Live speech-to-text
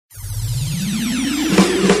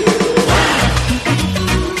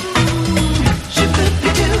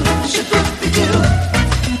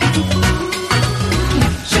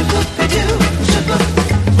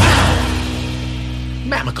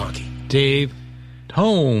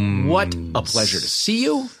home. What a pleasure to see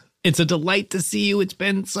you. It's a delight to see you. It's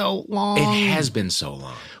been so long. It has been so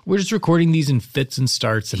long. We're just recording these in fits and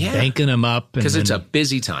starts and banking them up. Because it's a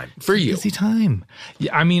busy time for you. Busy time.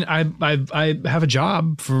 Yeah, I mean, I have a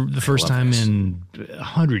job for the first time in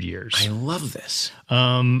 100 years. I love this.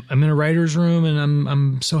 I'm in a writer's room, and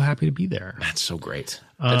I'm so happy to be there. That's so great.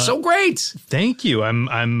 That's so great. Thank you.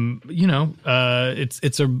 It's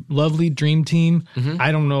a lovely dream team. Mm-hmm.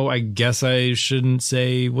 I don't know. I guess I shouldn't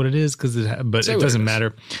say what it is but it doesn't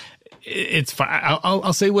matter. It's fine.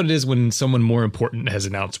 I'll say what it is when someone more important has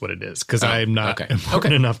announced what it is, because I'm not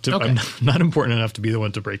important enough to. I'm not important enough to be the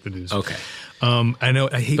one to break the news. Okay. I know.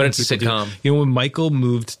 I hate. But it's a sitcom. When Michael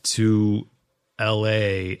moved to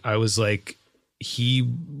L.A., I was like,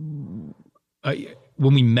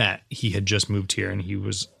 when we met, he had just moved here, and he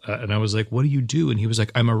was, and I was like, "What do you do?" And he was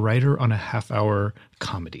like, "I'm a writer on a half-hour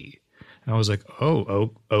comedy." And I was like, "Oh,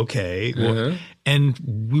 okay." Well,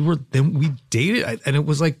 and we dated, and it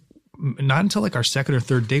was like not until like our second or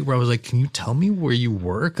third date where I was like, "Can you tell me where you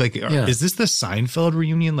work? Like, is this the Seinfeld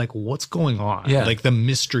reunion? Like, what's going on? Yeah. Like the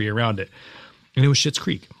mystery around it." And it was Schitt's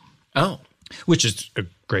Creek. Oh, which is a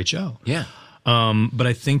great show. Yeah. But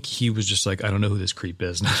I think he was just like, I don't know who this creep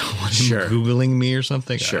is. And I don't want him Googling me or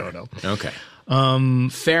something. Sure. I don't know. Okay.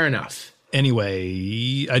 Fair enough.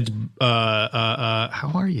 Anyway,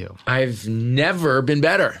 how are you? I've never been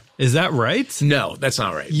better. Is that right? No, that's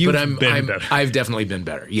not right. Been better. I've definitely been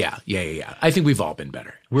better. Yeah. I think we've all been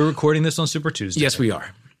better. We're recording this on Super Tuesday. Yes, we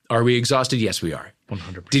are. Are we exhausted? Yes, we are.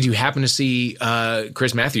 100%. Did you happen to see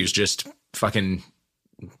Chris Matthews just fucking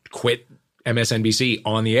quit MSNBC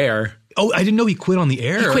on the air? Oh, I didn't know he quit on the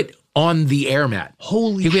air. He quit on the air, Matt.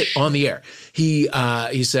 Holy shit. He quit on the air. He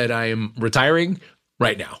said, I am retiring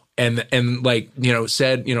right now. And like,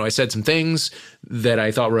 said, I said some things that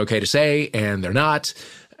I thought were okay to say, and they're not.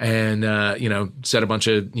 And, said a bunch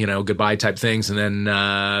of, goodbye type things, and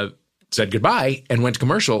then said goodbye and went to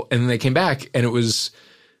commercial. And then they came back, and it was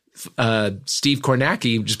Steve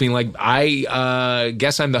Kornacki just being like, I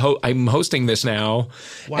guess I'm hosting this now.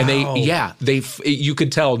 Wow. And you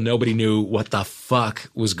could tell nobody knew what the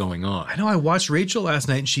fuck was going on. I know. I watched Rachel last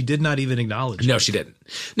night, and she did not even acknowledge it. No, she didn't.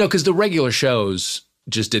 No, because the regular shows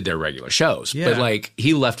just did their regular shows. Yeah. But like,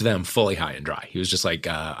 he left them fully high and dry. He was just like,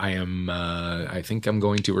 I think I'm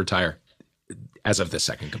going to retire as of this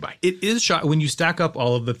second. Goodbye. It is shocking when you stack up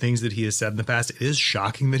all of the things that he has said in the past. It is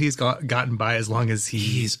shocking that he's gotten by as long as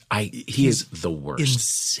he is the worst.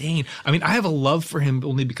 Insane. I mean, I have a love for him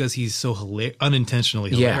only because he's so unintentionally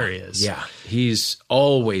hilarious. Yeah. He's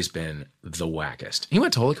always been the wackest. He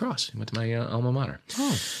went to Holy Cross. He went to my alma mater.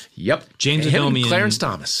 Oh. Yep. James Adomian. Clarence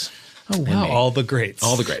Thomas. Oh, wow. All the greats.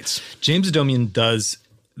 James Adomian does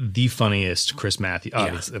the funniest Chris Matthews.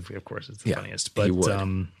 Obviously, of course, it's the funniest. But,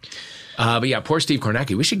 but yeah, poor Steve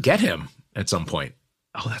Kornacki. We should get him at some point.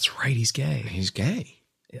 Oh, that's right. He's gay. He's gay.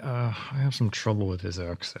 I have some trouble with his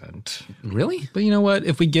accent. Really? But you know what?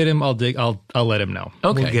 If we get him, I'll let him know.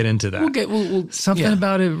 Okay. We'll get into that. We'll something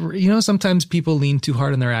about it. Sometimes people lean too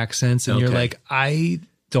hard on their accents, and you're like, I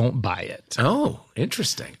don't buy it. Oh,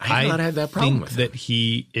 interesting. I have not had that problem with him. That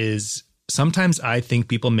he is. Sometimes I think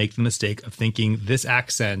people make the mistake of thinking this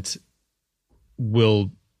accent will,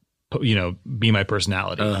 be my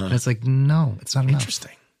personality. And it's like, no, it's not enough.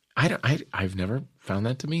 Interesting. I've never found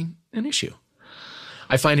that to be an issue.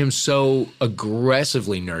 I find him so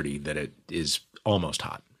aggressively nerdy that it is almost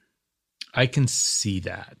hot. I can see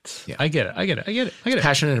that. Yeah. I get it.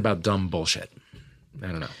 Passionate about dumb bullshit. I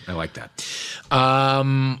don't know. I like that.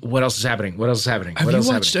 What else is happening? Have you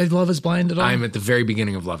watched Love is Blind at all? I'm at the very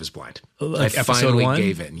beginning of Love is Blind. Like I episode finally 1?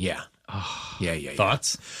 gave in. Yeah. Oh, yeah.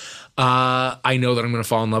 Thoughts? I know that I'm going to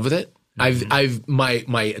fall in love with it. Mm-hmm.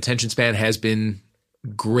 My attention span has been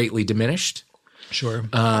greatly diminished. Sure.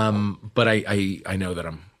 But I know that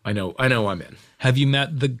I know I'm in. Have you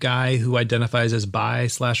met the guy who identifies as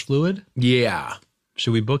bi/fluid? Yeah.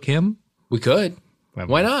 Should we book him? We could.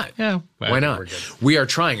 Why not? Yeah. Why not? We are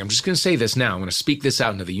trying. I'm just going to say this now. I'm going to speak this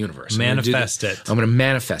out into the universe. Manifest it. I'm going to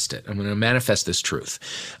manifest it. I'm going to manifest this truth.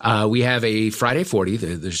 We have a Friday 40,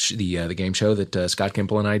 the game show that Scott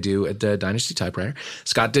Gimple and I do at Dynasty Typewriter.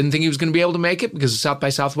 Scott didn't think he was going to be able to make it because of South by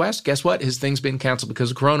Southwest. Guess what? His thing's been canceled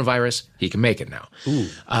because of coronavirus. He can make it now. Ooh.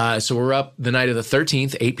 So we're up the night of the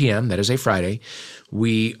 13th, 8 p.m. That is a Friday.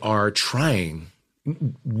 We are trying.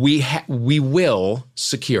 We will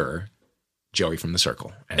secure Joey from The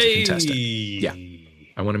Circle as a contestant. Yeah.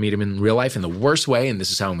 I want to meet him in real life in the worst way, and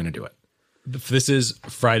this is how I'm going to do it. This is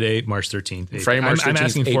Friday, March 13th. Friday, March 13th, I'm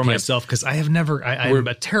asking 8 for p.m. myself because I have never. I'm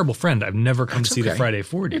a terrible friend. I've never come to see the okay. Friday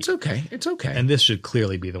 40. It's okay. It's okay. And this should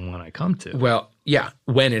clearly be the one I come to. Well, yeah,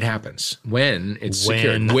 when it happens, when it's When,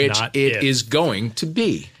 secured, which not it if. is going to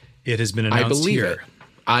be. It has been I announced believe here. it.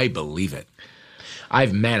 I believe it.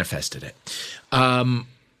 I've manifested it.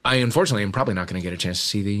 I unfortunately am probably not going to get a chance to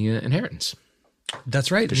see The Inheritance.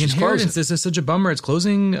 That's right. The she's Inheritance. closing. This is such a bummer. It's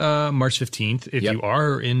closing March 15th. If Yep. you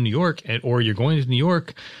are in New York or you're going to New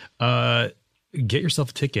York, get yourself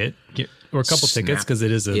a ticket or a couple tickets because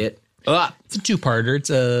it is It up. it's a two-parter. It's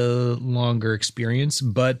a longer experience,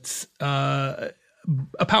 but a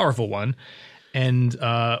powerful one. And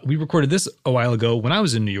we recorded this a while ago when I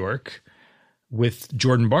was in New York with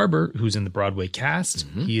Jordan Barber, who's in the Broadway cast.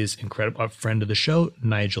 He is incredible, a friend of the show.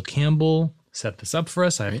 Nigel Campbell set this up for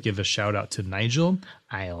us. I have to give a shout out to Nigel.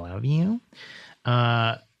 I love you.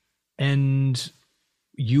 And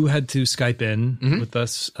you had to Skype in with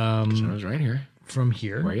us I was right here from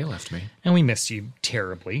here. where you left me. And we missed you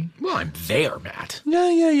terribly. Well, I'm there, Matt.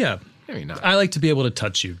 Yeah. Maybe not. I like to be able to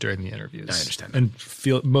touch you during the interviews. I understand. And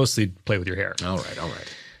mostly play with your hair. All right.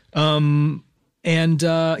 And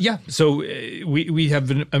so we have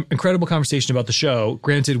an incredible conversation about the show.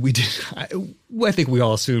 Granted, we did. I think we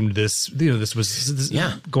all assumed this. This was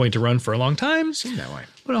going to run for a long time. Seemed that way.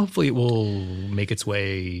 But hopefully, it will make its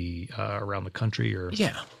way around the country. Or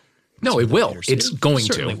Yeah. No, it will. It's going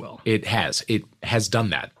to. Certainly will. It has. It has done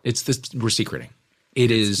that. It's this. We're secreting. It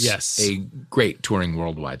is a great touring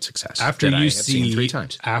worldwide success. After that I you have seen 3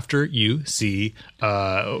 times. After you see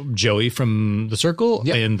Joey from The Circle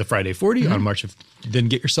in the Friday 40 on March of, then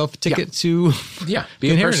get yourself a ticket to Be The a person.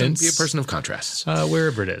 Inheritance. Be a person of contrasts.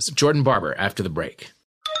 Wherever it is. Jordan Barber after the break.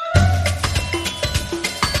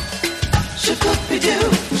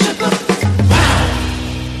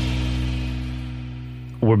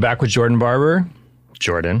 We're back with Jordan Barber.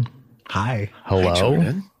 Jordan. Hi. Hello. Hi,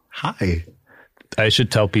 Jordan. Hi. I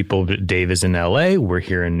should tell people that Dave is in LA. We're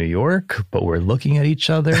here in New York, but we're looking at each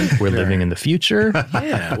other. We're living in the future.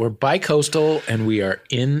 Yeah, we're bi-coastal and we are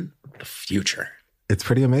in the future. It's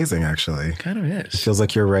pretty amazing, actually. Kind of is. Feels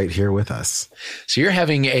like you're right here with us. So you're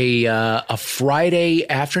having a Friday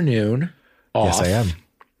afternoon off.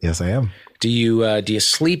 Yes, I am. Do you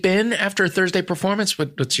sleep in after a Thursday performance?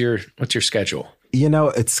 What's your schedule? You know,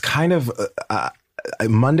 it's kind of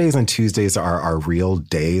Mondays and Tuesdays are our real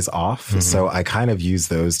days off. So I kind of use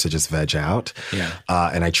those to just veg out. Yeah.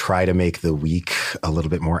 And I try to make the week a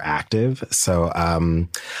little bit more active. So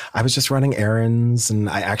I was just running errands and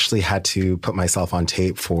I actually had to put myself on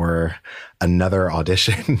tape for another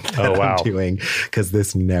audition that I'm doing because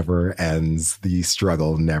this never ends. The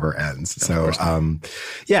struggle never ends. So,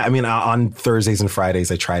 I mean, on Thursdays and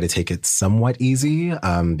Fridays, I try to take it somewhat easy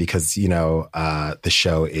because,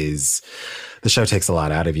 the show takes a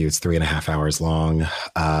lot out of you. It's 3.5 hours long.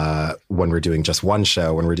 When we're doing just one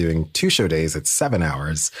show, when we're doing 2 show days, it's 7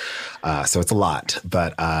 hours. So it's a lot.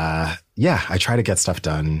 But I try to get stuff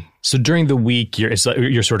done. So during the week, you're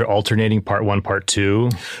sort of alternating part 1, part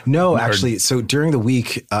 2? No, actually. So during the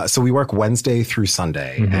week, so we work Wednesday through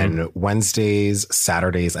Sunday. And Wednesdays,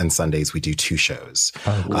 Saturdays, and Sundays, we do 2 shows.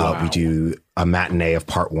 Oh, wow. We do a matinee of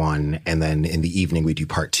part 1, and then in the evening, we do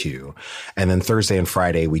part 2. And then Thursday and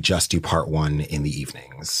Friday, we just do part 1 in the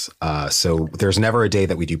evenings. So there's never a day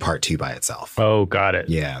that we do part 2 by itself. Oh, got it.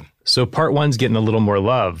 Yeah. So part 1's getting a little more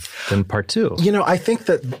love than part 2. I think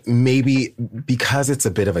that maybe because it's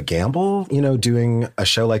a bit of a gamble, doing a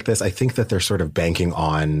show like this, I think that they're sort of banking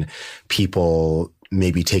on people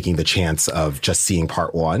maybe taking the chance of just seeing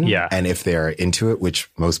part 1. Yeah. And if they're into it, which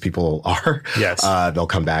most people are, yes, they'll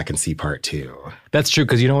come back and see part 2. That's true,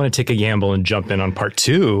 because you don't want to take a gamble and jump in on part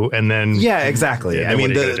 2 and then... Yeah, exactly. I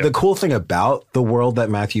mean, the cool thing about the world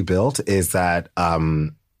that Matthew built is that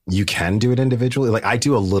you can do it individually. Like I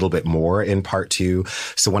do a little bit more in part 2.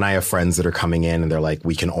 So when I have friends that are coming in and they're like,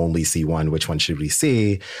 we can only see one, which one should we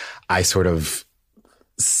see? I sort of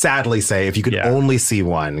sadly say, if you could only see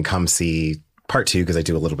one, come see part 2, because I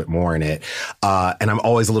do a little bit more in it. And I'm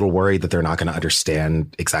always a little worried that they're not going to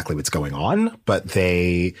understand exactly what's going on. But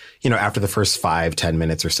they, after the first 5-10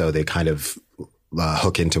 minutes or so, they kind of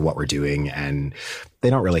hook into what we're doing and they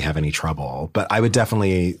don't really have any trouble. But I would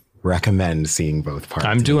definitely recommend seeing both parts.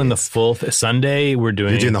 I'm doing the full Sunday. We're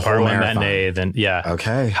doing the part whole 1 marathon. matinee. Then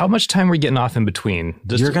Okay. How much time are we getting off in between?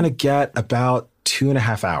 You're going to get about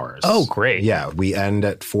 2.5 hours. Oh, great. Yeah. We end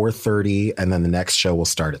at 4:30 and then the next show will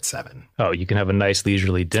start at 7. Oh, you can have a nice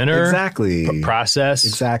leisurely dinner. Exactly. Process.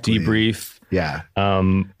 Exactly. Debrief. Yeah.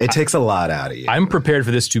 It takes a lot out of you. I'm prepared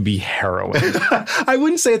for this to be harrowing. I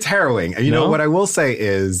wouldn't say it's harrowing. What I will say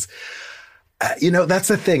is That's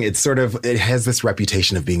the thing. It's sort of, it has this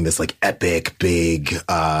reputation of being this like epic, big,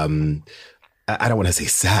 I don't want to say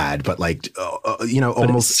sad, but like,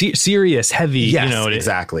 almost serious, heavy. Yes,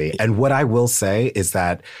 exactly. And what I will say is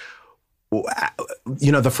that,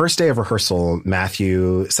 the first day of rehearsal,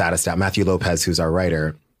 Matthew Lopez, who's our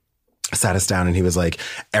writer, sat us down and he was like,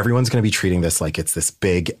 everyone's going to be treating this like it's this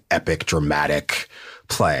big, epic, dramatic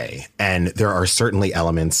play. And there are certainly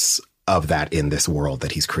elements of that in this world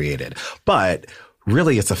that he's created. But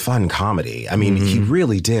really, it's a fun comedy. I mean, he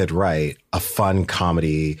really did write a fun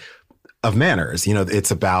comedy of manners.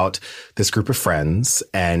 It's about this group of friends,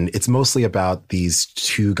 and it's mostly about these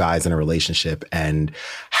two guys in a relationship and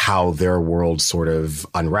how their world sort of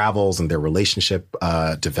unravels and their relationship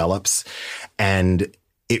develops. And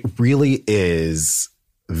it really is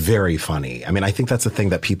very funny. I mean, I think that's the thing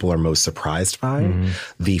that people are most surprised by.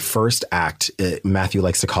 The first act, Matthew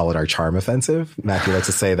likes to call it our charm offensive. Matthew likes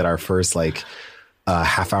to say that our first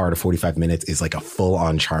half hour to 45 minutes is like a full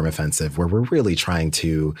on charm offensive where we're really trying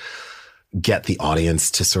to get the audience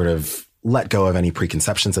to sort of let go of any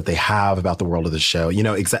preconceptions that they have about the world of the show.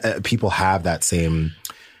 People have that same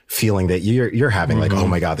feeling that you're having, like, oh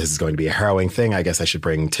my God, this is going to be a harrowing thing. I guess I should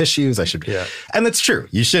bring tissues. And that's true.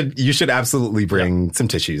 You should absolutely bring some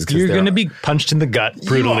tissues. You're going to be punched in the gut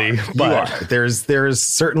brutally. You are. There's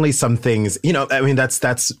certainly some things, I mean,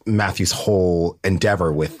 that's Matthew's whole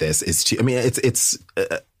endeavor with this is to, I mean, it's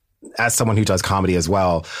as someone who does comedy as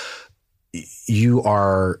well, you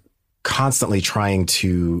are constantly trying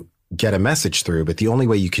to get a message through, but the only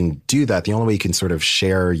way you can do that, the only way you can sort of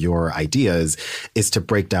share your ideas is to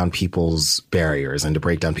break down people's barriers and to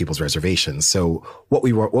break down people's reservations. So what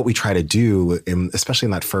we try to do, especially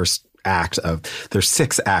in that first act there's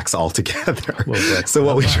 6 acts altogether. So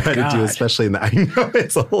what we try to do, especially in that, I know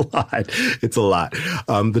it's a lot.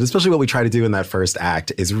 But especially what we try to do in that first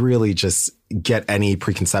act is really just get any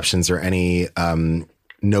preconceptions or any,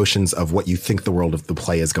 notions of what you think the world of the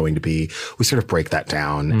play is going to be. We sort of break that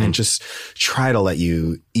down and just try to let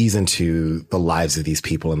you ease into the lives of these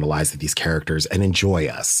people and the lives of these characters and enjoy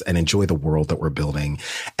us and enjoy the world that we're building.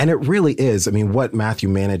 And it really is, I mean, what Matthew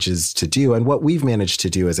manages to do and what we've managed to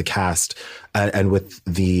do as a cast and with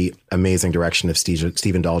the amazing direction of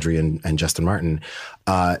Stephen Daldry and Justin Martin,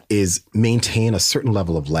 is maintain a certain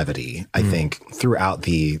level of levity, I think, throughout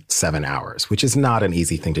the 7 hours, which is not an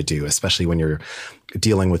easy thing to do, especially when you're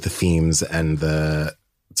dealing with the themes and the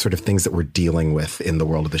sort of things that we're dealing with in the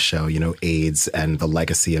world of the show, AIDS and the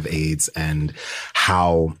legacy of AIDS and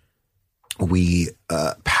how we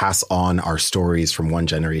pass on our stories from one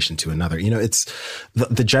generation to another. It's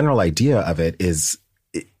the general idea of it is,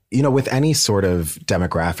 with any sort of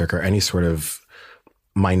demographic or any sort of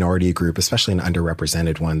minority group, especially an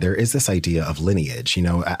underrepresented one, there is this idea of lineage.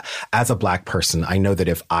 As a Black person, I know that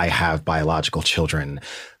if I have biological children,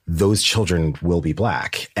 those children will be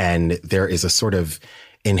Black. And there is a sort of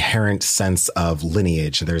inherent sense of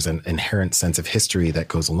lineage. There's an inherent sense of history that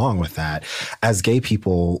goes along with that. As gay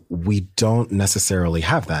people, we don't necessarily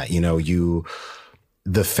have that.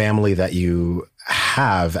 The family that you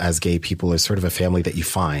have as gay people is sort of a family that you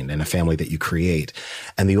find and a family that you create.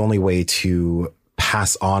 And the only way to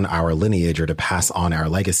pass on our lineage or to pass on our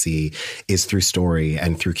legacy is through story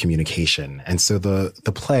and through communication. And so the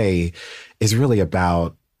play is really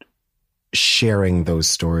about sharing those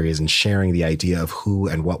stories and sharing the idea of who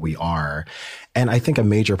and what we are. And I think a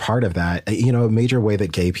major part of that, a major way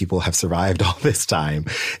that gay people have survived all this time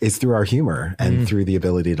is through our humor and through the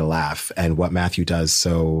ability to laugh. And what Matthew does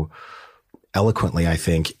so eloquently, I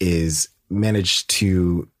think, is manage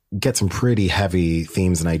to get some pretty heavy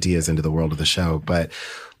themes and ideas into the world of the show. But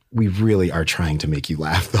we really are trying to make you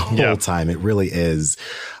laugh the whole time. It really is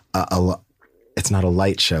it's not a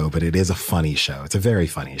light show, but it is a funny show. It's a very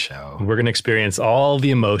funny show. We're going to experience all the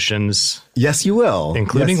emotions. Yes, you will.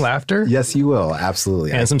 Including laughter? Yes, you will.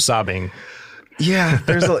 Absolutely. And some sobbing. Yeah.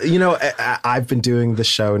 There's I've been doing the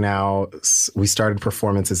show now. We started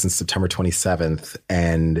performances in September 27th,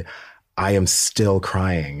 and I am still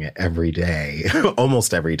crying every day,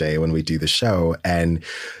 almost every day when we do the show. And,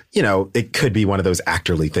 it could be one of those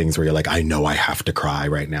actorly things where you're like, I know I have to cry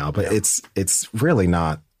right now, but it's really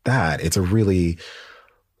not that. It's a really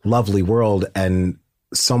lovely world. And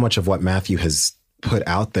so much of what Matthew has put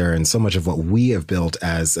out there and so much of what we have built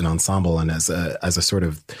as an ensemble and as a sort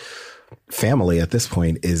of family at this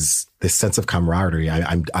point is this sense of camaraderie.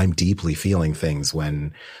 I'm deeply feeling things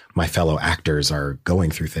when my fellow actors are going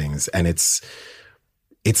through things, and it's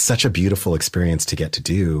such a beautiful experience to get to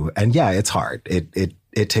do. And yeah, it's hard.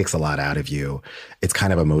 It takes a lot out of you. It's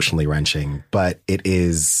kind of emotionally wrenching, but it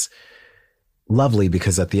is lovely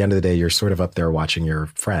because at the end of the day, you're sort of up there watching your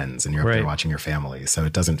friends and you're up there Right. watching your family. So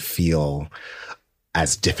it doesn't feel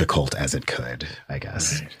as difficult as it could, I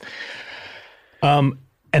guess.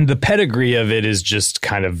 And the pedigree of it is just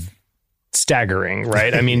kind of staggering,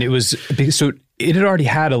 right? I mean, it was because so it had already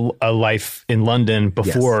had a life in London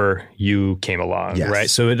before you came along, Yes. right?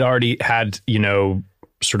 So it already had, you know,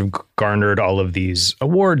 sort of garnered all of these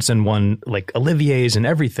awards and won like Olivier's and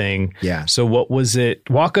everything. Yeah. So what was it?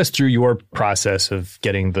 Walk us through your process of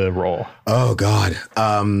getting the role. Oh, God.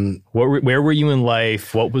 Where were you in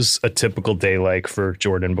life? What was a typical day like for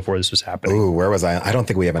Jordan before this was happening? Ooh, where was I? I don't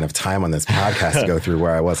think we have enough time on this podcast to go through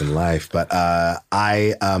where I was in life. But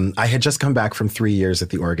I had just come back from 3 years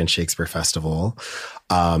at the Oregon Shakespeare Festival.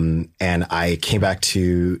 And I came back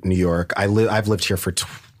to New York. I've lived here for,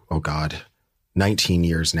 19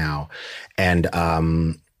 years now. And,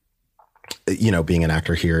 you know, being an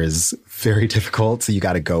actor here is very difficult. So you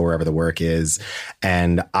got to go wherever the work is.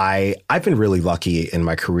 And I've been really lucky in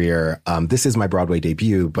my career. This is my Broadway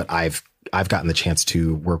debut, but I've gotten the chance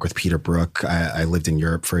to work with Peter Brook. I lived in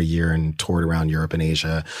Europe for a year and toured around Europe and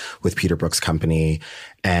Asia with Peter Brook's company.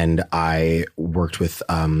 And I worked with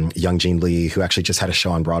young Jean Lee, who actually just had a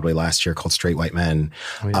show on Broadway last year called Straight White Men.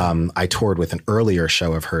 Oh, yeah. I toured with an earlier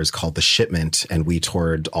show of hers called The Shipment, and we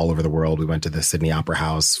toured all over the world. We went to the Sydney Opera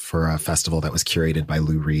House for a festival that was curated by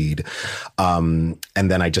Lou Reed. And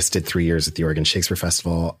then I just did 3 years at the Oregon Shakespeare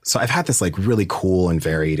Festival. So I've had this like really cool and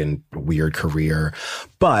varied and weird career.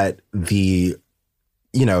 But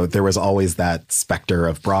you know, there was always that specter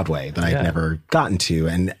of Broadway that I'd never gotten to.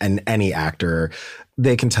 And any actor,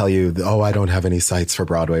 they can tell you, oh, I don't have any sights for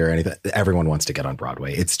Broadway or anything. Everyone wants to get on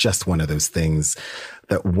Broadway. It's just one of those things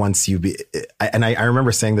that once I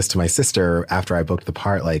remember saying this to my sister after I booked the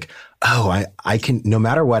part, like, oh, I can, no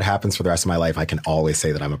matter what happens for the rest of my life, I can always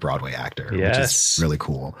say that I'm a Broadway actor, which is really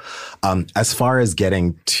cool. As far as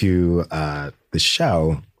getting to the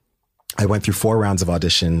show, I went through 4 rounds of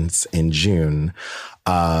auditions in June.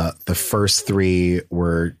 The first 3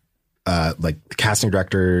 were like the casting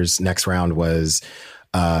directors. Next round was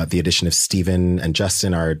the addition of Stephen and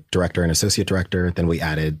Justin, our director and associate director. Then we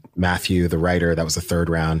added Matthew, the writer. That was the 3rd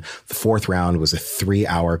round. The 4th round was a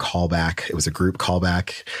 3-hour callback. It was a group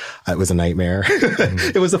callback. It was a nightmare.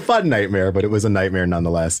 It was a fun nightmare, but it was a nightmare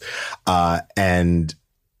nonetheless. And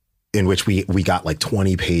in which we got like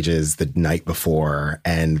 20 pages the night before,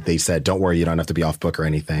 and they said, don't worry, you don't have to be off book or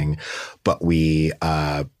anything. But we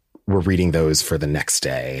were reading those for the next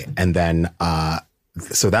day. And then,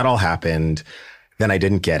 so that all happened. Then I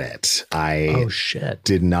didn't get it. I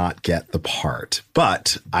did not get the part.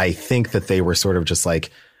 But I think that they were sort of just like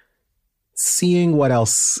seeing what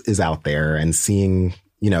else is out there and seeing,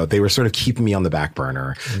 you know, they were sort of keeping me on the back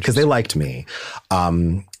burner because they liked me.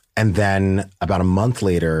 And then about a month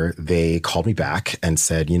later, they called me back and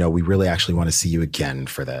said, you know, we really actually want to see you again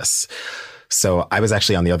for this. So I was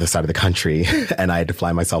actually on the other side of the country and I had to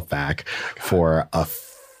fly myself back for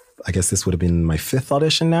I guess this would have been my 5th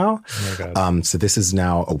audition now. Oh my God. So this is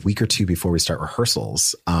now a week or 2 before we start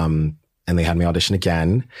rehearsals. And they had me audition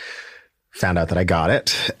again. Found out that I got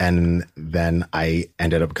it. And then I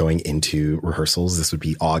ended up going into rehearsals. This would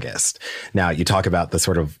be August. Now, you talk about the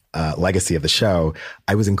sort of legacy of the show.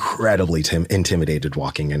 I was incredibly intimidated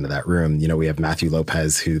walking into that room. You know, we have Matthew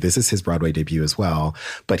Lopez, who this is his Broadway debut as well,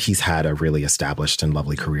 but he's had a really established and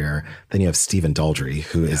lovely career. Then you have Stephen Daldry,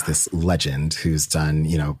 who is this legend who's done,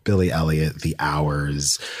 you know, Billy Elliot, The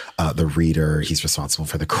Hours, The Reader. He's responsible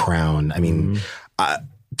for The Crown. I mean,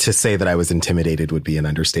 to say that I was intimidated would be an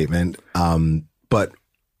understatement. But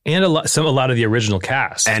and a lot of the original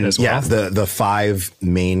cast, and as well. the 5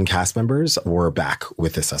 main cast members were back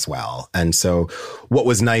with us as well. And so, what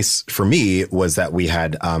was nice for me was that we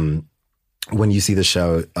had. When you see the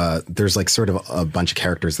show, there's like sort of a bunch of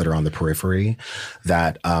characters that are on the periphery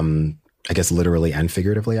that, I guess, literally and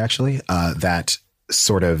figuratively, actually, that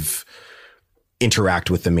sort of interact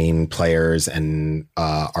with the main players and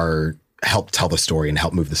help tell the story and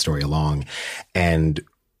help move the story along. And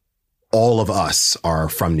all of us are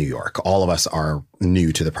from New York. All of us are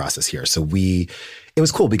new to the process here. So it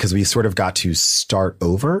was cool because we sort of got to start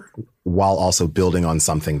over while also building on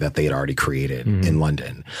something that they had already created in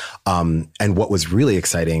London. And what was really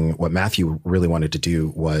exciting, what Matthew really wanted to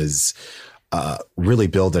do was really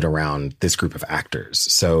build it around this group of actors.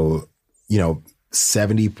 So, you know,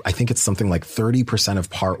 I think it's something like 30% of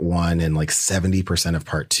part 1 and like 70% of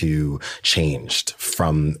part 2 changed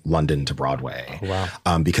from London to Broadway. Oh,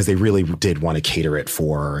 wow. Because they really did want to cater it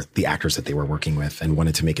for the actors that they were working with and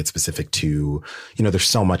wanted to make it specific to, you know, there's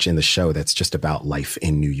so much in the show that's just about life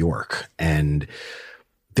in New York. And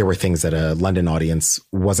there were things that a London audience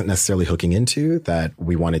wasn't necessarily hooking into that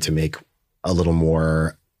we wanted to make a little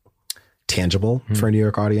more tangible for a New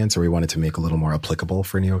York audience, or we wanted to make a little more applicable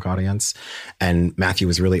for a New York audience. And Matthew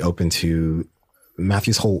was really open to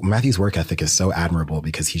Matthew's work ethic is so admirable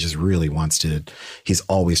because he just really wants to, he's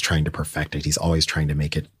always trying to perfect it. He's always trying to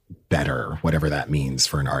make it better, whatever that means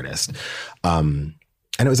for an artist. And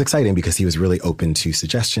it was exciting because he was really open to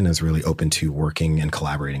suggestion, was really open to working and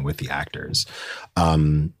collaborating with the actors.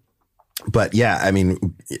 But yeah, I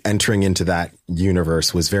mean, entering into that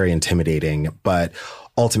universe was very intimidating, but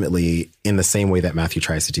ultimately, in the same way that Matthew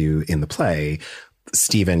tries to do in the play,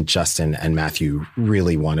 Stephen, Justin, and Matthew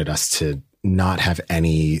really wanted us to not have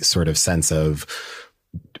any sort of sense of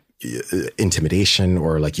intimidation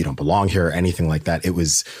or like you don't belong here or anything like that. It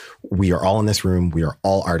was, we are all in this room. We are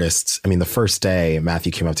all artists. I mean, the first day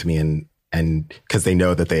Matthew came up to me and because they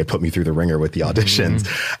know that they had put me through the ringer with the auditions,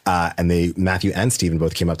 and Matthew and Stephen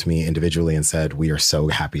both came up to me individually and said, "We are so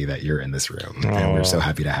happy that you're in this room, and we're so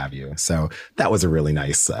happy to have you." So that was a really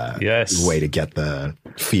nice way to get the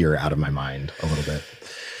fear out of my mind a little bit.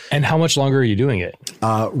 And how much longer are you doing it?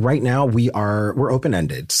 Right now we're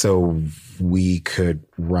open-ended, so we could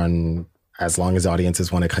run as long as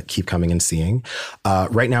audiences want to keep coming and seeing.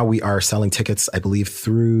 Right now we are selling tickets, I believe,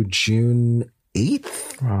 through June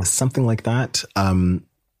 8th, something like that.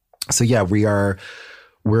 So yeah, we're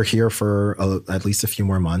here for at least a few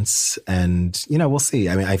more months, and we'll see.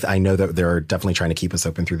 I mean, I know that they're definitely trying to keep us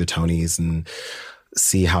open through the Tonys and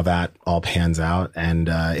see how that all pans out. And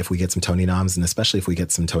if we get some Tony noms, and especially if we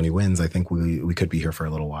get some Tony wins, I think we could be here for a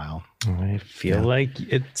little while. I feel like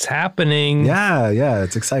it's happening. Yeah,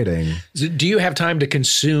 it's exciting. Do you have time to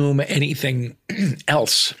consume anything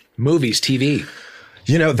else? Movies, TV?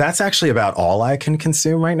 That's actually about all I can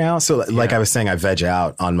consume right now. So like I was saying, I veg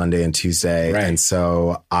out on Monday and Tuesday. Right. And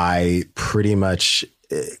so I pretty much,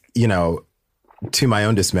 to my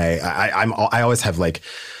own dismay, I always have like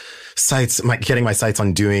sites, getting my sights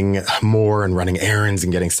on doing more and running errands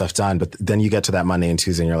and getting stuff done. But then you get to that Monday and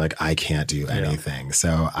Tuesday and you're like, I can't do anything. Yeah.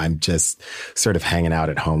 So I'm just sort of hanging out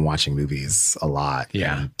at home, watching movies a lot.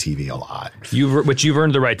 Yeah. And TV a lot. Which you've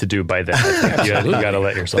earned the right to do by then. I think you got to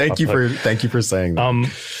let yourself. Thank you for saying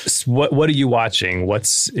that. What are you watching?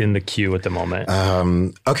 What's in the queue at the moment?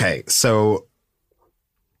 Okay. So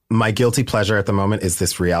my guilty pleasure at the moment is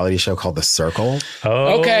this reality show called The Circle.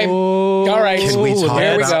 Oh, okay. All right. Can we talk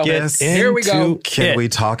about this? Here we go. Can we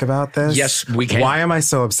talk about this? Yes, we can. Why am I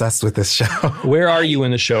so obsessed with this show? Where are you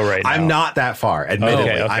in the show right now? I'm not that far,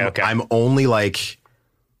 admittedly. Okay. I'm only like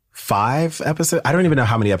 5 episodes. I don't even know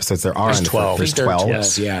how many episodes there are. There's 12. There's 12.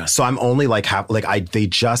 Yes, yeah. So I'm only like they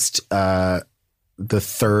just the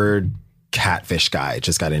third catfish guy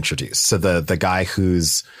just got introduced. So the guy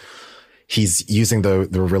he's using the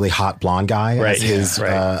really hot blonde guy as his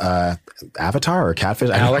avatar or catfish.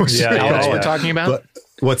 Alex, Alex, we're talking about. But,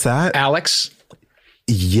 what's that? Alex.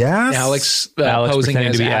 Yes. Alex posing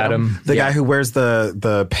as to be Adam. The guy who wears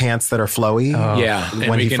the pants that are flowy.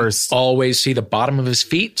 When he first always see the bottom of his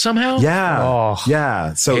feet somehow.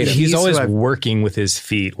 Yeah. So he's always working with his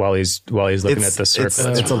feet while he's looking at the surface.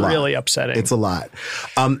 It's really upsetting. It's a lot.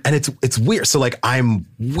 And it's weird. So like I'm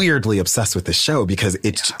weirdly obsessed with this show because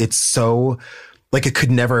it's so like it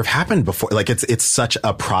could never have happened before. Like it's such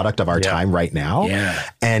a product of our time right now. Yeah.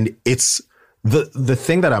 And it's the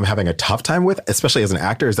thing that I'm having a tough time with, especially as an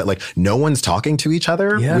actor, is that like no one's talking to each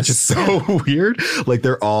other, which is so weird. Like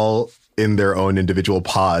they're all in their own individual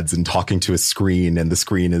pods and talking to a screen, and the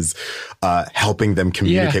screen is helping them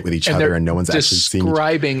communicate with each other, and no one's actually seeing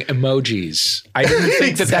describing emojis. I didn't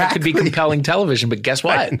think that could be compelling television, but guess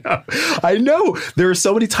what? I know. There are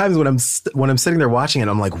so many times when I'm sitting there watching it,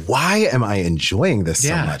 I'm like, why am I enjoying this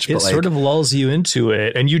so much? But it sort of lulls you into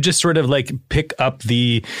it, and you just sort of like pick up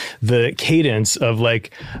the cadence of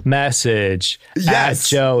like message at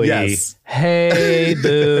Joey. Yes. Hey,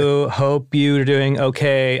 boo. Hope you're doing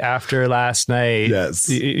okay after last night. Yes.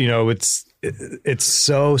 It's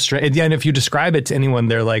so strange. And if you describe it to anyone,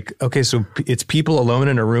 they're like, okay, so it's people alone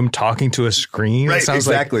in a room talking to a screen. Right,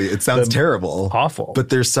 exactly. It sounds terrible. Awful. But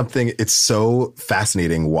there's something, it's so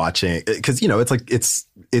fascinating watching, because, it's like, it's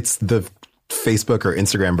the Facebook or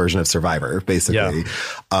Instagram version of Survivor, basically.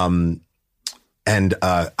 Yeah. And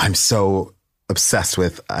I'm so obsessed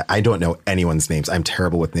with, I don't know anyone's names. I'm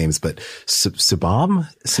terrible with names, but Shabam.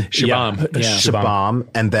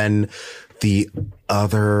 And then the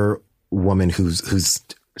other woman who's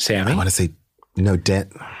Sammy. I want to say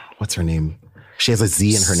what's her name? She has a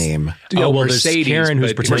Z in her name. Mercedes, there's Karen,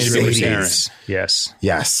 who's pretending to be Mercedes.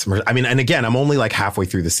 Yes. I mean, and again, I'm only like halfway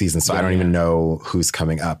through the season, so I don't even know who's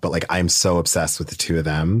coming up. But like, I'm so obsessed with the two of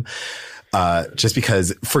them. just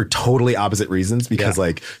because for totally opposite reasons, because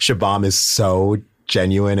like Shabam is so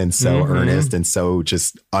genuine and so earnest and so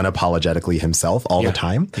just unapologetically himself all the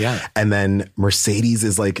time. Yeah. And then Mercedes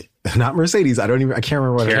is like, not Mercedes. I can't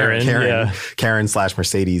remember what Karen /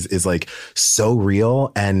 Mercedes is like so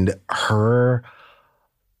real. And her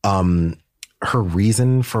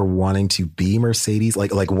reason for wanting to be Mercedes,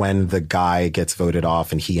 like when the guy gets voted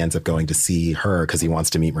off and he ends up going to see her because he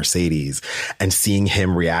wants to meet Mercedes, and seeing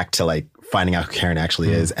him react to like finding out who Karen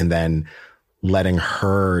actually is, and then letting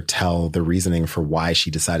her tell the reasoning for why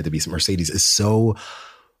she decided to be Mercedes is so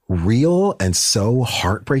real and so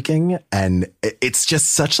heartbreaking. And it's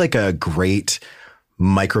just such like a great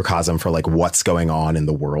microcosm for like what's going on in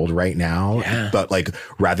the world right now. But like,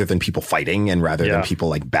 rather than people fighting and rather than people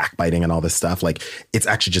like backbiting and all this stuff, like it's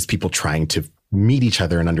actually just people trying to meet each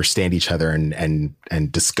other and understand each other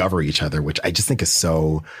and discover each other, which I just think is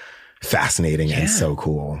so fascinating and so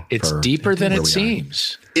cool. It's deeper than it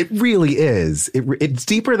seems. It really is. It's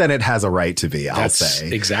deeper than it has a right to be. I'll say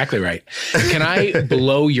exactly right. Can I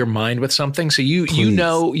blow your mind with something? So you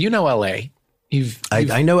know LA.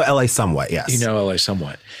 I know LA somewhat. Yes, you know LA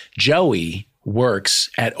somewhat. Joey works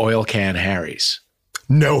at Oil Can Harry's.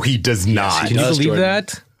 No, he does not. Can you believe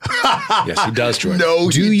that? Yes, he does, Jordan. No,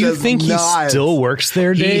 do you think he still works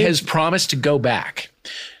there, Dave? He has promised to go back.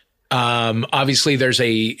 Obviously there's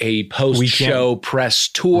a post-show press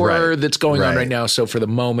tour that's going on right now. So for the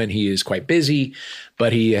moment he is quite busy,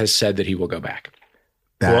 but he has said that he will go back.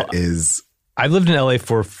 I've lived in LA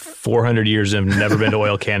for 400 years and have never been to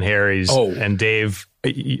Oil Can Harry's. And Dave,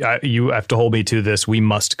 you have to hold me to this. We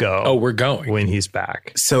must go. Oh, we're going when he's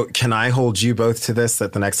back. So can I hold you both to this,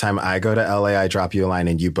 that the next time I go to LA, I drop you a line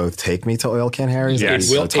and you both take me to Oil Can Harry's?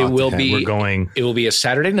 Yes. It will be a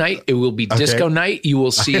Saturday night. It will be disco night. You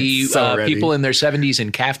will see people in their 70s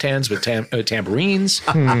in caftans with tambourines.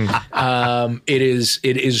 It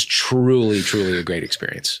is truly, truly a great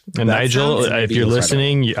experience. And Nigel, if you're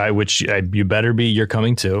listening, you better be, you're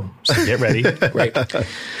coming too. So get ready. Right.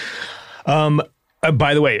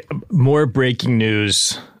 By the way, more breaking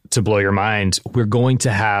news to blow your mind. We're going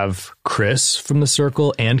to have Chris from The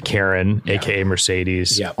Circle and Karen, aka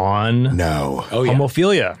Mercedes, on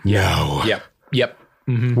Homophilia. No. Yep.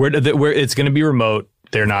 Mm-hmm. Where it's going to be remote.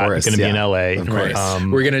 They're not going to be in LA. Of course.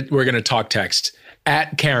 We're gonna talk text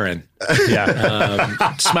at Karen.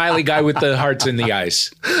 Smiley guy with the hearts in the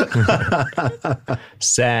eyes.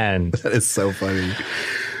 Sand. That is so funny.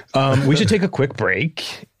 We should take a quick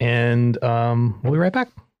break and we'll be right back.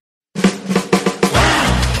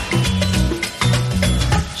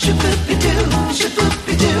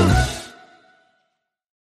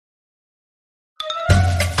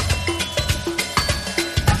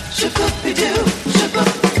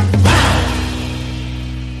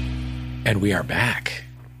 And we are back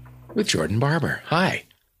with Jordan Barber. Hi.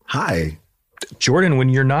 Jordan, when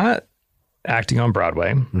you're not acting on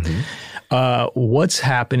Broadway, what's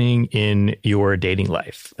happening in your dating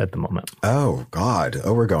life at the moment? Oh, God.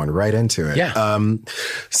 Oh, we're going right into it. Yeah.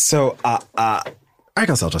 So I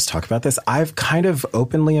guess I'll just talk about this. I've kind of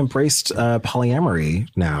openly embraced polyamory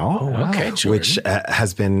now. Oh, wow. Okay, Jordan. Which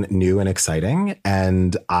has been new and exciting.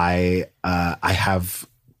 And I have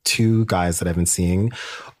two guys that I've been seeing.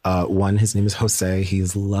 One, his name is Jose.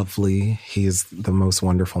 He's lovely. He's the most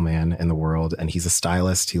wonderful man in the world. And he's a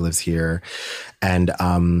stylist. He lives here. And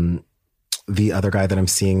the other guy that I'm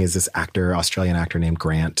seeing is this Australian actor named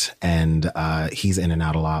Grant. And he's in and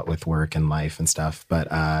out a lot with work and life and stuff. But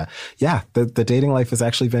the dating life has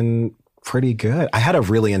actually been pretty good. I had a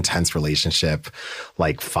really intense relationship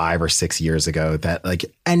like 5 or 6 years ago that like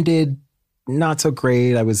ended not so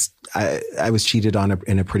great. I was cheated on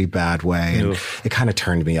in a pretty bad way. And it kind of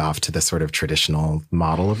turned me off to the sort of traditional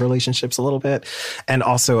model of relationships a little bit. And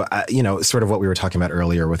also, sort of what we were talking about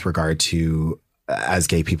earlier with regard to as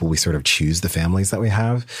gay people, we sort of choose the families that we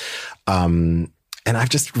have. And I've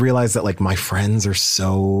just realized that like my friends are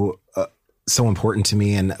so important to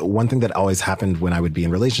me. And one thing that always happened when I would be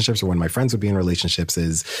in relationships or when my friends would be in relationships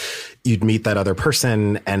is you'd meet that other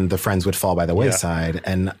person and the friends would fall by the wayside.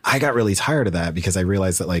 And I got really tired of that because I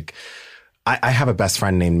realized that like, I have a best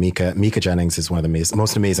friend named Mika. Mika Jennings is one of the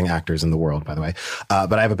most amazing actors in the world, by the way.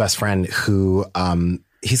 But I have a best friend who,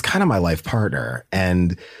 he's kind of my life partner.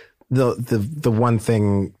 And the one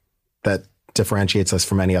thing that differentiates us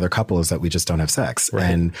from any other couple is that we just don't have sex. Right.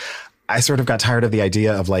 And I sort of got tired of the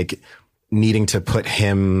idea of like needing to put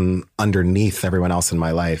him underneath everyone else in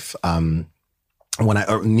my life. Needing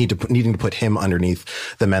to put him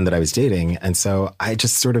underneath the men that I was dating. And so I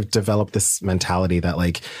just sort of developed this mentality that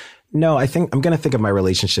like, no, I think I'm going to think of my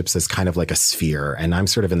relationships as kind of like a sphere, and I'm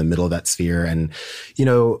sort of in the middle of that sphere. And,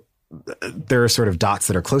 there are sort of dots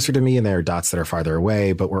that are closer to me and there are dots that are farther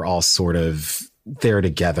away, but we're all sort of there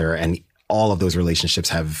together. And all of those relationships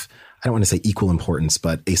have, I don't want to say equal importance,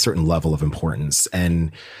 but a certain level of importance.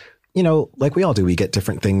 And, you know, like we all do, we get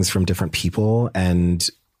different things from different people. And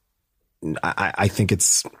I think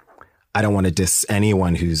I don't want to diss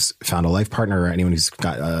anyone who's found a life partner or anyone who's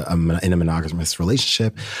got in a monogamous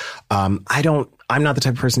relationship. I'm not the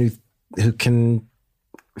type of person who can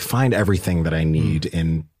find everything that I need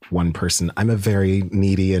in one person. I'm a very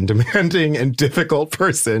needy and demanding and difficult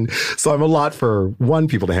person. So I'm a lot for one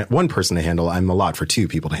person to handle. I'm a lot for two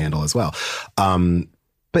people to handle as well.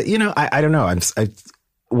 But you know, I don't know.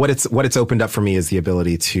 What it's opened up for me is the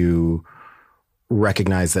ability to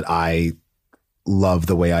recognize that I love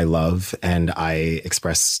the way I love and I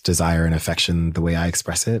express desire and affection the way I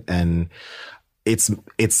express it. And it's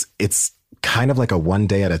kind of like a one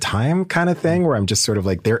day at a time kind of thing where I'm just sort of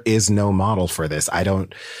like, there is no model for this. I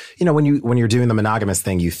don't, you know, when you're doing the monogamous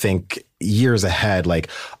thing, you think years ahead, like,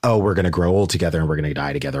 oh, we're going to grow old together and we're going to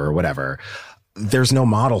die together or whatever. There's no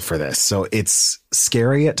model for this. So it's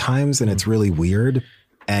scary at times and it's really weird.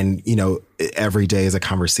 And, you know, every day is a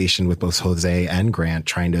conversation with both Jose and Grant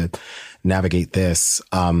trying to navigate this.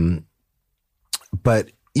 But,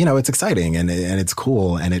 you know, it's exciting and it's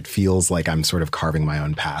cool. And it feels like I'm sort of carving my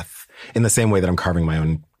own path in the same way that I'm carving my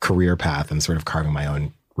own career path and sort of carving my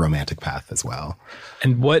own romantic path as well.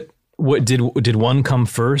 And what did one come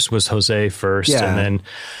first? Was Jose first? Yeah. And then,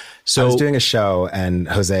 so I was doing a show and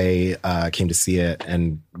Jose came to see it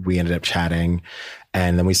and we ended up chatting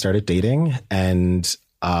and then we started dating. And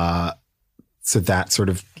so that sort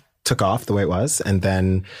of took off the way it was. And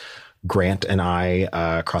then Grant and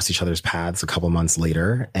I crossed each other's paths a couple months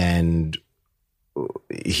later and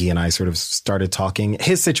he and I sort of started talking.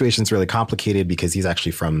 His situation's really complicated because he's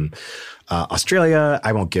actually from Australia.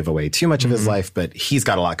 I won't give away too much of his life, but he's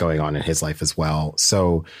got a lot going on in his life as well.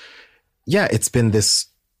 So yeah, it's been this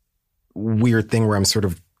weird thing where I'm sort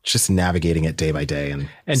of just navigating it day by day.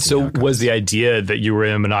 And so was the idea that you were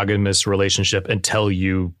in a monogamous relationship until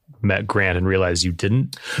you met Grant and realized you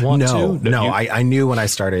didn't want to? No, I knew when I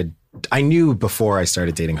started, I knew before I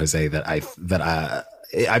started dating Jose that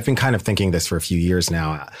I've been kind of thinking this for a few years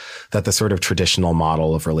now, that the sort of traditional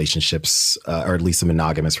model of relationships, or at least a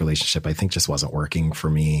monogamous relationship, I think just wasn't working for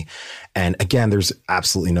me. And again, there's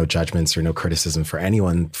absolutely no judgments or no criticism for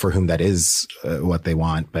anyone for whom that is what they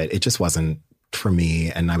want, but it just wasn't for me.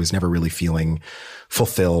 And I was never really feeling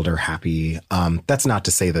fulfilled or happy. That's not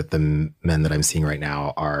to say that the men that I'm seeing right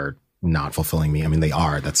now are not fulfilling me. I mean, they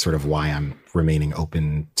are. That's sort of why I'm remaining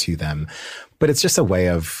open to them. But it's just a way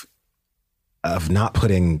of not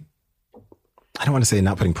putting, I don't want to say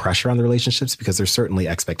not putting pressure on the relationships, because there's certainly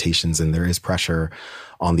expectations and there is pressure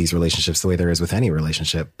on these relationships the way there is with any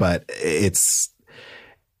relationship. But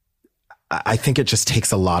I think it just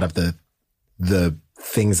takes a lot of the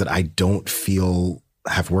things that I don't feel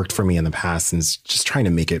have worked for me in the past and is just trying to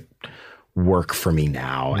make it work for me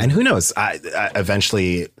now. And who knows,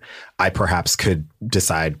 eventually I perhaps could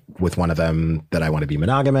decide with one of them that I want to be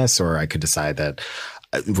monogamous, or I could decide that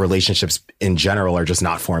relationships in general are just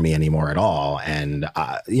not for me anymore at all. And,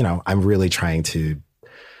 you know, I'm really trying to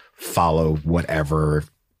follow whatever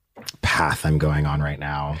path I'm going on right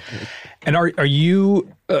now. And are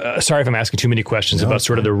you, sorry if I'm asking too many questions about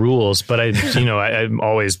sort of the rules, but I'm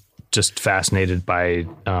always just fascinated by,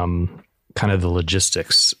 kind of the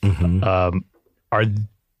logistics. Do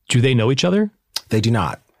they know each other? They do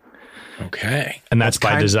not. Okay. And that's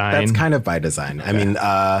by design? That's kind of by design. Okay. I mean,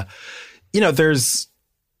 you know, there's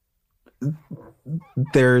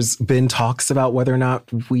been talks about whether or not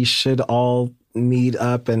we should all meet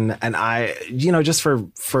up, and I, you know, just for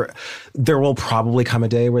there will probably come a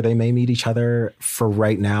day where they may meet each other. For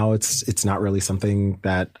right now, it's not really something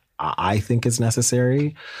that I think is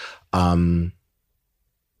necessary.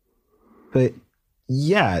 But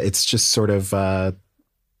yeah, it's just sort of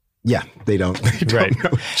they don't know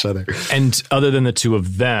each other. And other than the two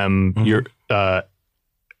of them, you're are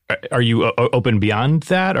you open beyond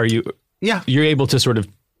that? Are you? Yeah, you're able to sort of.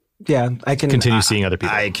 Yeah, I can continue seeing other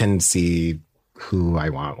people. I can see who I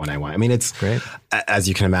want when I want. I mean, it's great. As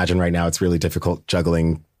you can imagine, right now it's really difficult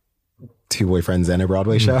juggling two boyfriends and a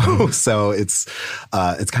Broadway show. So it's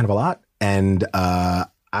kind of a lot, and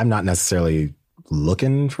I'm not necessarily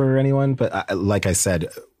looking for anyone, but like I said,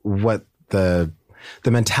 what the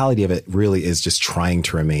mentality of it really is just trying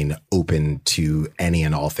to remain open to any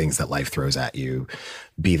and all things that life throws at you,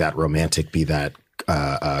 be that romantic, be that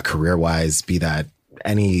career-wise, be that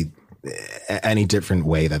any different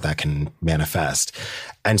way that can manifest.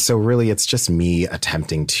 And so really it's just me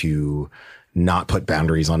attempting to not put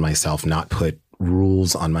boundaries on myself, not put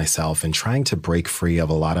rules on myself and trying to break free of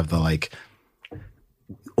a lot of the like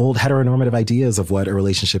old heteronormative ideas of what a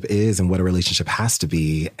relationship is and what a relationship has to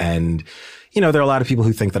be. And, you know, there are a lot of people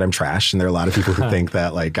who think that I'm trash, and there are a lot of people who think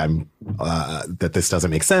that like that this doesn't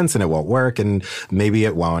make sense and it won't work, and maybe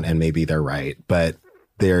it won't, and maybe they're right. But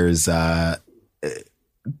there's an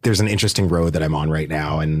interesting road that I'm on right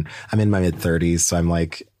now, and I'm in my mid-30s. So I'm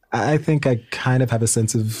like, I think I kind of have a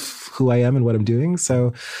sense of who I am and what I'm doing.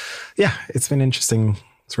 So yeah, it's been interesting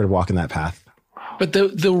sort of walking that path. But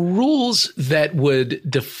the rules that would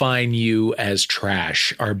define you as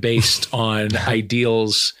trash are based on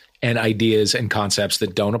ideals and ideas and concepts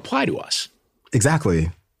that don't apply to us.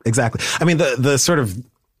 Exactly. I mean, the sort of,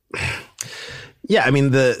 yeah, I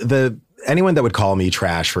mean, the anyone that would call me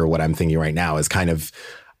trash for what I'm thinking right now is kind of,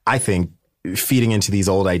 I think, feeding into these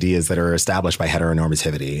old ideas that are established by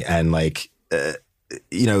heteronormativity. And like,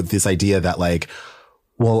 you know, this idea that like,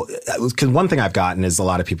 well, because one thing I've gotten is a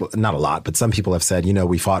lot of people, not a lot, but some people have said, you know,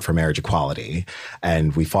 we fought for marriage equality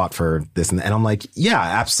and we fought for this. And I'm like, yeah,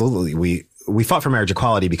 absolutely. We fought for marriage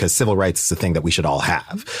equality because civil rights is a thing that we should all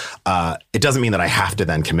have. It doesn't mean that I have to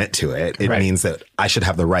then commit to it. It means that I should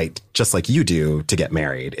have the right, just like you do, to get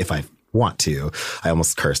married if I want to. I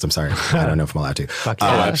almost cursed. I'm sorry. I don't know if I'm allowed to. Fuck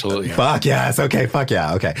yeah, absolutely. Fuck yes. Okay. Fuck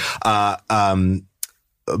yeah. Okay.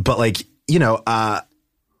 But like, you know,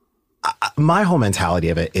 my whole mentality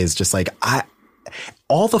of it is just like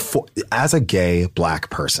as a gay Black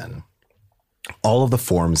person, all of the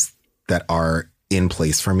forms that are in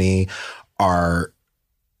place for me are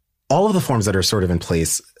all of the forms that are sort of in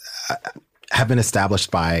place have been established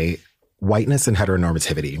by whiteness and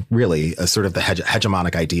heteronormativity, really, sort of the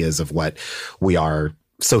hegemonic ideas of what we are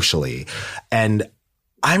socially. And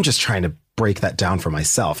I'm just trying to break that down for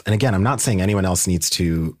myself. And again, I'm not saying anyone else needs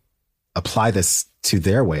to apply this to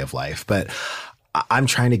their way of life, but I'm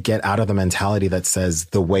trying to get out of the mentality that says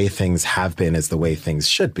the way things have been is the way things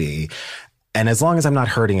should be. And as long as I'm not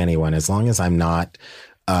hurting anyone, as long as I'm not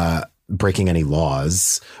breaking any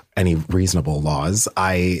laws, any reasonable laws,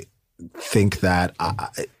 I think that,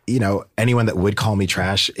 you know, anyone that would call me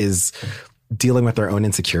trash is dealing with their own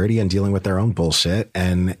insecurity and dealing with their own bullshit.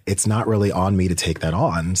 And it's not really on me to take that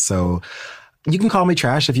on. So you can call me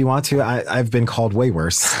trash if you want to. I've been called way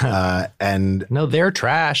worse. And no, they're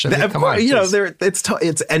trash. I mean, come on, you know,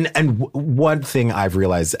 and one thing I've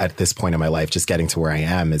realized at this point in my life, just getting to where I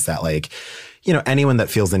am, is that like, you know, anyone that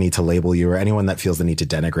feels the need to label you or anyone that feels the need to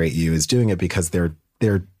denigrate you is doing it because they're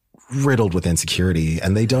riddled with insecurity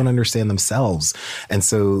and they don't understand themselves. And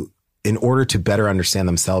so in order to better understand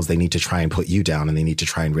themselves, they need to try and put you down and they need to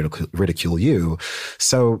try and ridicule you.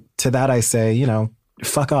 So to that, I say, you know,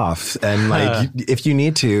 fuck off. And like, if you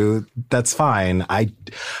need to, that's fine. I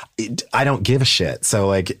don't give a shit. So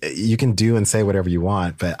like, you can do and say whatever you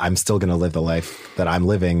want, but I'm still going to live the life that I'm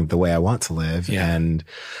living the way I want to live. Yeah. And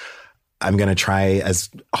I'm going to try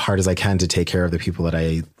as hard as I can to take care of the people that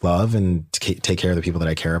I love and to take care of the people that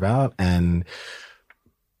I care about and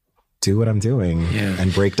do what I'm doing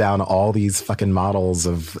and break down all these fucking models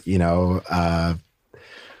of, you know,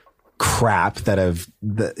 crap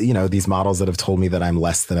that you know, these models that have told me that I'm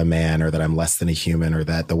less than a man or that I'm less than a human or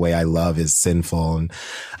that the way I love is sinful. And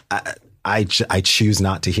I choose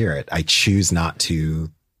not to hear it. I choose not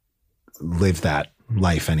to live that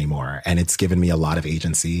life anymore. And it's given me a lot of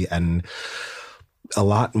agency and a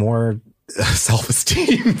lot more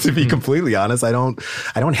self-esteem, to be completely honest. I don't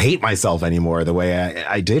hate myself anymore the way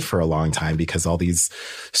I did for a long time, because all these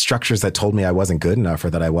structures that told me I wasn't good enough or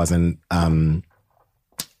that I wasn't,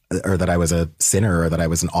 or that I was a sinner or that I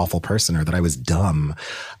was an awful person or that I was dumb,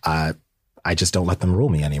 I just don't let them rule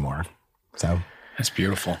me anymore. So that's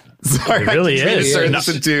beautiful. Sorry, it really is.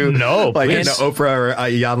 Listen to like an Oprah or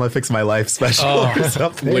Iyanla Fix My Life special or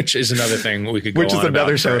something. Which is another thing we could go on. Which is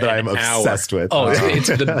another show that I'm obsessed with. Oh, it's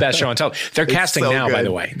the best show on television. They're casting now, by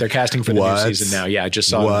the way. They're casting for the new season now. Yeah, I just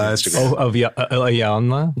saw it on Instagram. Oh, of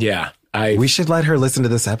Iyanla? Yeah. We should let her listen to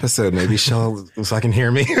this episode. Maybe she'll fucking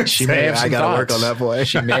hear me. She may have some I gotta work on that boy.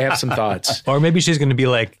 She may have some thoughts. Or maybe she's going to be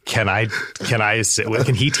like, can I sit with,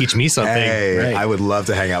 can he teach me something? Hey, right. I would love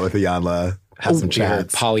to hang out with Iyanla. Have some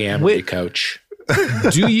chats. Polyamory coach.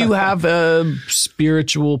 Do you have a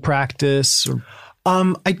spiritual practice?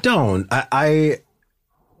 I don't.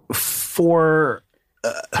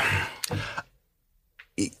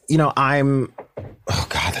 You know, I'm, oh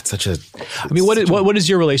God, that's such a, I mean, what is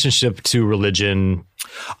your relationship to religion?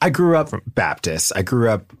 I grew up Baptist. I grew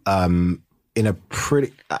up in a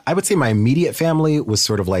pretty, I would say my immediate family was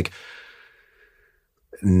sort of like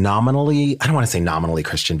nominally, I don't want to say nominally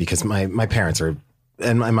Christian, because my parents are,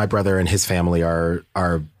 and my brother and his family are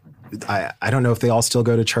I don't know if they all still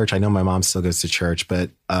go to church. I know my mom still goes to church, but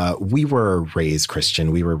we were raised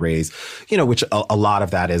Christian. We were raised, which a lot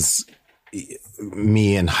of that is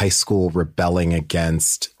me in high school rebelling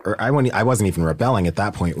against, or I wasn't even rebelling at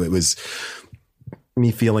that point. It was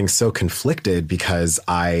me feeling so conflicted because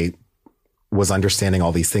I was understanding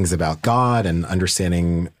all these things about God and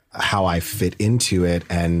understanding how I fit into it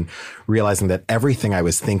and realizing that everything I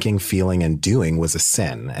was thinking, feeling, and doing was a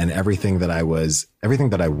sin. And everything that I was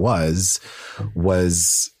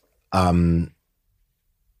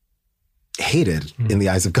hated in the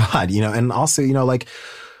eyes of God, and also, like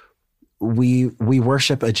we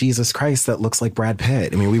worship a Jesus Christ that looks like Brad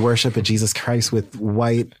Pitt. I mean, we worship a Jesus Christ with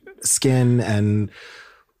white skin and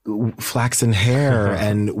flaxen hair,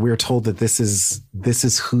 and we're told that this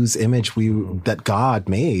is whose image that God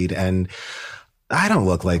made, and I don't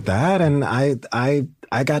look like that, and I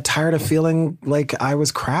got tired of feeling like I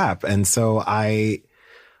was crap, and so I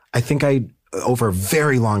think I over a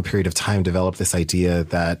very long period of time developed this idea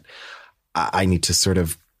that I need to sort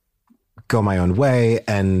of go my own way,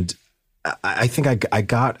 and I think I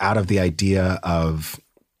got out of the idea of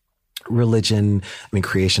religion. I mean,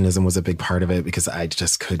 creationism was a big part of it because I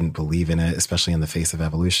just couldn't believe in it, especially in the face of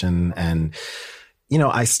evolution. And,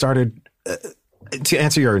 I started to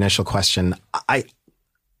answer your initial question.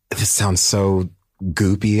 This sounds so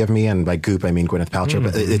goopy of me. And by goop, I mean Gwyneth Paltrow,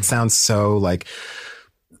 but it sounds so like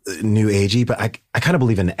new agey, but I kind of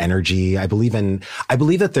believe in energy. I believe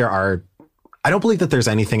that I don't believe that there's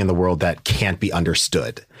anything in the world that can't be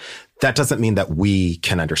understood. That doesn't mean that we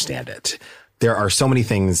can understand it. There are so many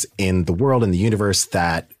things in the world, in the universe,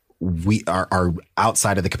 that we are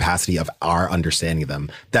outside of the capacity of our understanding of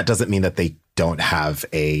them. That doesn't mean that they don't have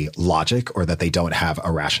a logic or that they don't have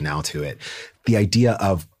a rationale to it. The idea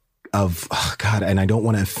of God, and I don't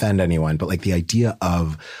want to offend anyone, but like the idea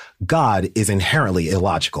of God is inherently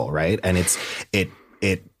illogical, right? And it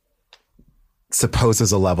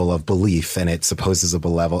supposes a level of belief, and it supposes a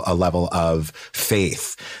level of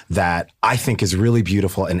faith that I think is really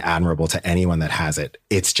beautiful and admirable to anyone that has it.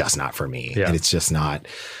 It's just not for me. Yeah. And it's just not,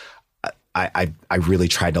 I really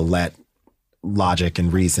tried to let logic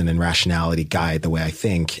and reason and rationality guide the way I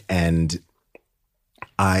think. And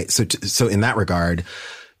so in that regard,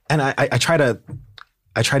 and I try to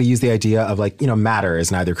use the idea of like, matter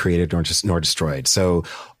is neither created nor destroyed. So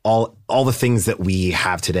all the things that we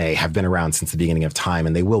have today have been around since the beginning of time,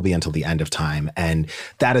 and they will be until the end of time. And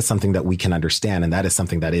that is something that we can understand. And that is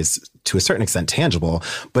something that is to a certain extent tangible,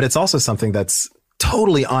 but it's also something that's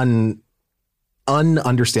totally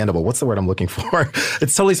ununderstandable. What's the word I'm looking for?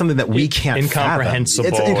 It's totally something that we can't incomprehensible.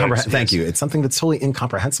 Fathom. It's incomprehensible. Thank you. It's something that's totally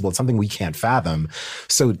incomprehensible. It's something we can't fathom.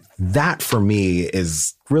 So that for me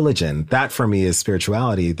is religion. That for me is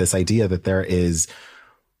spirituality. This idea that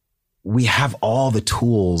we have all the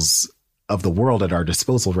tools of the world at our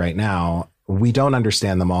disposal right now. We don't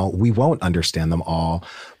understand them all. We won't understand them all,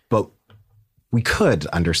 but we could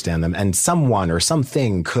understand them, and someone or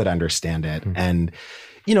something could understand it. Mm-hmm. And,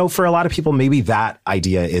 for a lot of people, maybe that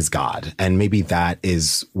idea is God, and maybe that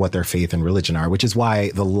is what their faith and religion are, which is why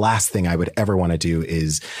the last thing I would ever want to do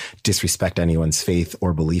is disrespect anyone's faith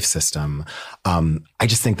or belief system. I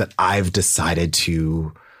just think that I've decided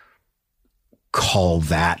to call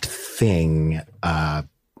that thing,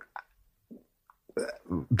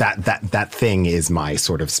 that thing is my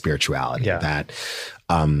sort of spirituality. Yeah.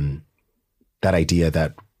 That idea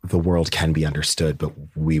that the world can be understood, but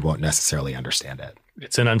we won't necessarily understand it.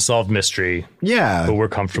 It's an unsolved mystery. Yeah. But we're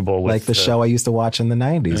comfortable with. Like the show I used to watch in the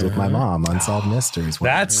 90s with my mom, Unsolved Mysteries.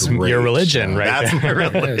 That's your religion, right? That's my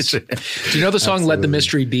religion. Do you know the song Absolutely. Let the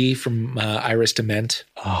Mystery Be from Iris DeMent?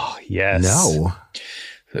 Oh, yes. No.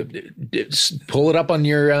 Pull it up on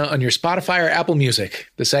your Spotify or Apple Music.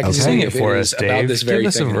 The second sing it for us, Dave. About this very Give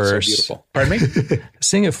us thing. a verse. It's so beautiful. Pardon me?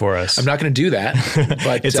 Sing it for us. I'm not going to do that.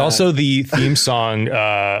 But it's also the theme song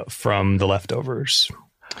from The Leftovers.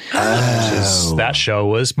 That show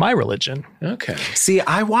was my religion. Okay. See,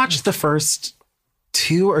 I watched the first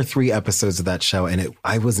 2 or 3 episodes of that show, and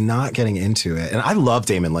I was not getting into it. And I love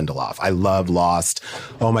Damon Lindelof. I love Lost.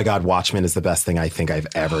 Oh my God, Watchmen is the best thing I think I've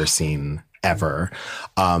ever seen. Ever.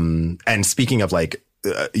 And speaking of like,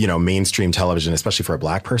 mainstream television, especially for a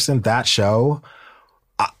Black person, that show,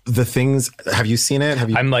 the things, have you seen it?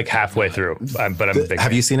 I'm like halfway through, but I'm a big fan.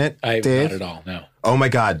 Have you seen it, Dave? Not at all, no. Oh my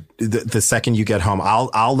God. The second you get home,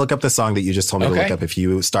 I'll look up the song that you just told me to look up. If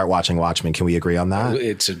you start watching Watchmen, can we agree on that?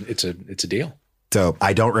 It's a deal. Dope.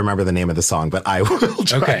 I don't remember the name of the song, but I will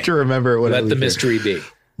try to remember it. Let the mystery be.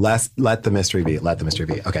 Let the mystery be. Let the mystery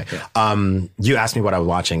be. Okay. Yeah. You asked me what I was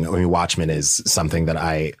watching. I mean, Watchmen is something that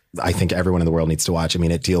I think everyone in the world needs to watch. I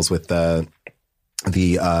mean, it deals with the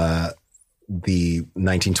the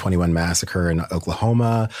 1921 massacre in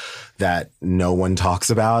Oklahoma that no one talks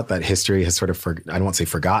about, that history has sort of, I won't say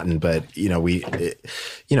forgotten, but, it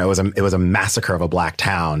was a massacre of a black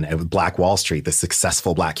town, Black Wall Street, the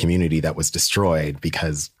successful black community that was destroyed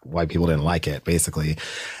because white people didn't like it, basically.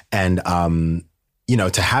 And,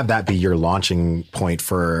 to have that be your launching point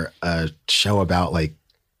for a show about like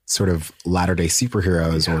sort of latter-day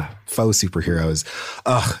superheroes or faux superheroes.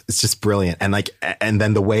 It's just brilliant. And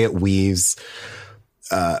then the way it weaves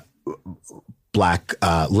black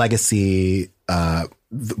legacy,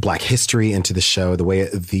 black history into the show,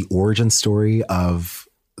 the origin story of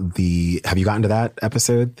have you gotten to that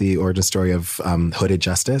episode? The origin story of Hooded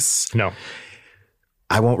Justice? No.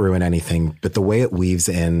 I won't ruin anything, but the way it weaves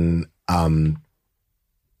in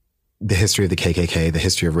the history of the KKK, the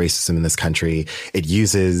history of racism in this country, it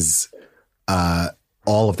uses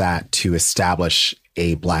all of that to establish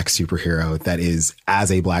a black superhero that is,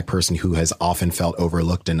 as a black person who has often felt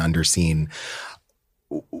overlooked and underseen.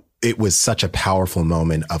 It was such a powerful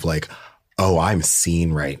moment of like, oh, I'm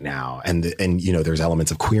seen right now. And there's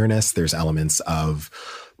elements of queerness. There's elements of,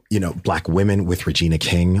 black women with Regina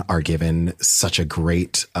King are given such a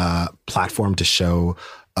great platform to show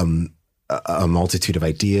a multitude of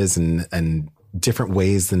ideas and different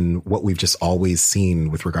ways than what we've just always seen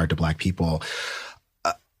with regard to black people.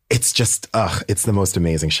 It's just, it's the most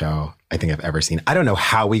amazing show I think I've ever seen. I don't know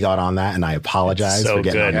how we got on that, and I apologize for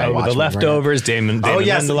getting on that. The Leftovers, Damon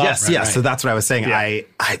yes, Lindelof. Yes. Right. So that's what I was saying. Yeah.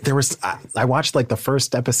 I watched like the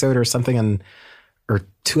first episode or something, or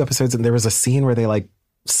 2 episodes, and there was a scene where they like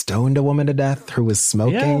stoned a woman to death who was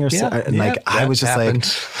smoking I was just happened. Like,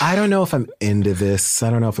 I don't know if I'm into this.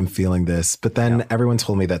 I don't know if I'm feeling this. But then everyone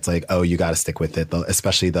told me that's like, oh, you got to stick with it.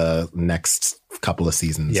 Especially the next couple of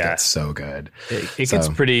seasons. Yeah. It's so good. It gets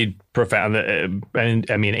pretty profound. And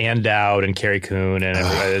I mean, Ann Dowd and Carrie Coon and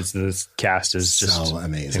this cast is just so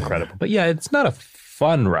amazing. Incredible. But yeah, it's not a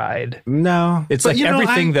fun ride. No. It's like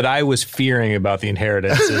everything that I was fearing about The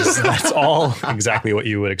Inheritance that's all exactly what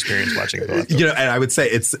you would experience watching it. And I would say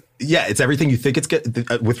it's everything you think it's good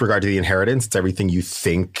with regard to The Inheritance. It's everything you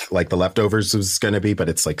think like The Leftovers was going to be, but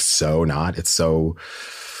it's like so not. It's so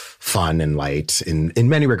fun and light in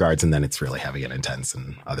many regards, and then it's really heavy and intense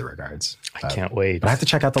in other regards. I can't wait. But I have to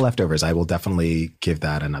check out The Leftovers. I will definitely give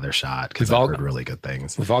that another shot because I've heard really good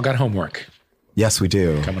things. We've all got homework. Yes, we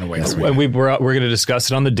do. Coming away. Yes, and we're going to discuss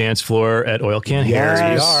it on the dance floor at Oil Can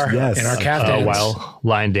Harry's. Yes. In our caftans. While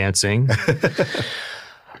line dancing.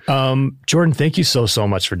 Jordan, thank you so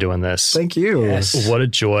much for doing this. Thank you. Yes. What a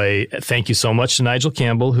joy. Thank you so much to Nigel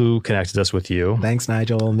Campbell, who connected us with you. Thanks,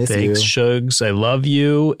 Nigel. Miss you. Thanks, Shugs. I love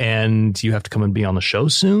you. And you have to come and be on the show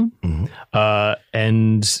soon. Mm-hmm.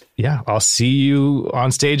 And yeah, I'll see you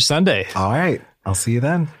on stage Sunday. All right. I'll see you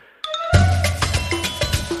then.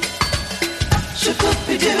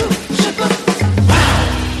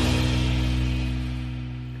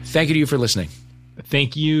 Thank you to you for listening.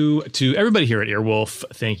 Thank you to everybody here at Earwolf.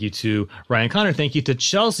 Thank you to Ryan Connor. Thank you to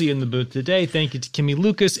Chelsea in the booth today. Thank you to Kimmy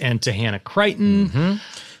Lucas and to Hannah Crichton. Mm-hmm.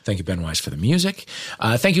 Thank you, Ben Wise, for the music.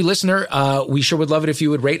 Thank you, listener. We sure would love it if you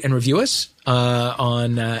would rate and review us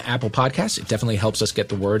on Apple Podcasts. It definitely helps us get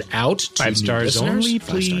the word out to 5 stars only,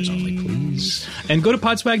 please. 5 stars only, please. And go to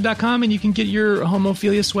podswag.com and you can get your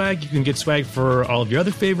homophilia swag. You can get swag for all of your other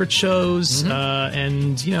favorite shows. Mm-hmm.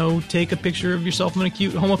 And, take a picture of yourself in a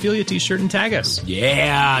cute homophilia t-shirt and tag us.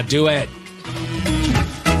 Yeah, do it.